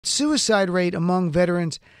Suicide rate among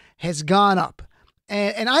veterans has gone up.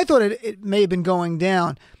 And I thought it may have been going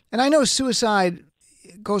down. And I know suicide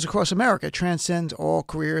goes across America, it transcends all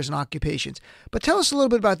careers and occupations. But tell us a little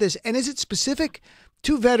bit about this. And is it specific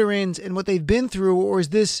to veterans and what they've been through, or is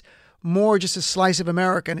this more just a slice of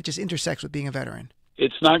America and it just intersects with being a veteran?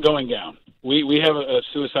 It's not going down. We have a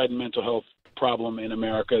suicide and mental health problem in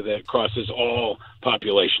America that crosses all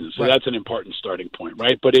populations. So That's an important starting point,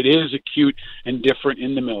 right? But it is acute and different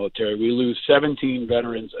in the military. We lose 17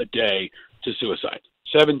 veterans a day to suicide.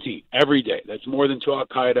 17 every day. That's more than to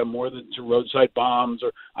Al-Qaeda, more than to roadside bombs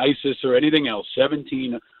or ISIS or anything else.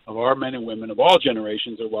 17 of our men and women of all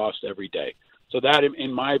generations are lost every day. So that,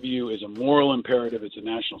 in my view, is a moral imperative. It's a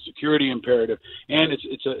national security imperative, and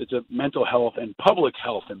it's a mental health and public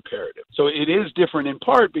health imperative. So it is different in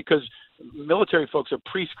part because military folks are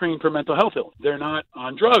pre-screened for mental health illness. They're not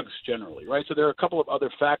on drugs generally, right? So there are a couple of other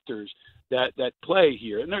factors that play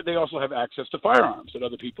here. And they also have access to firearms that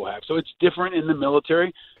other people have. So it's different in the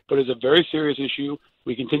military, but it's a very serious issue.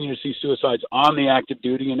 We continue to see suicides on the active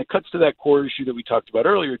duty, and it cuts to that core issue that we talked about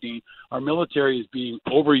earlier, Dean. Our military is being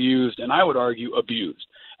overused, and I would argue abused.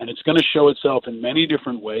 And it's going to show itself in many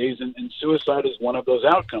different ways, and suicide is one of those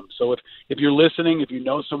outcomes. So if you're listening, if you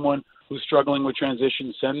know someone who's struggling with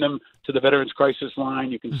transition, send them to the Veterans Crisis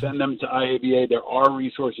Line. You can send them to IAVA. There are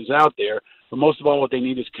resources out there. But most of all, what they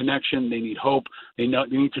need is connection. They need hope. They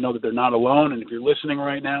need to know that they're not alone. And if you're listening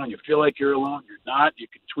right now and you feel like you're alone, you're not. You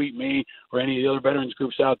can tweet me or any of the other veterans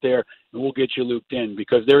groups out there, and we'll get you looped in.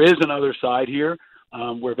 Because there is another side here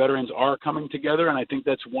where veterans are coming together, and I think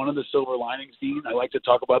that's one of the silver linings, Dean. I like to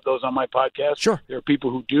talk about those on my podcast. Sure. There are people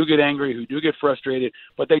who do get angry, who do get frustrated,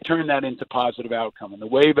 but they turn that into positive outcome. And the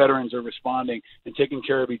way veterans are responding and taking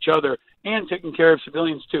care of each other and taking care of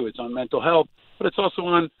civilians, too. It's on mental health, but it's also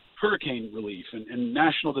on hurricane relief and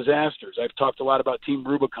national disasters. I've talked a lot about Team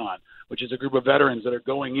Rubicon, which is a group of veterans that are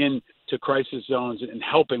going into crisis zones and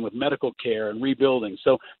helping with medical care and rebuilding.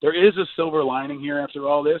 So there is a silver lining here after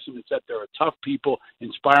all this, and it's that there are tough people,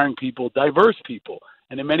 inspiring people, diverse people.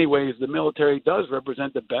 And in many ways, the military does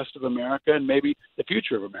represent the best of America and maybe the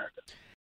future of America.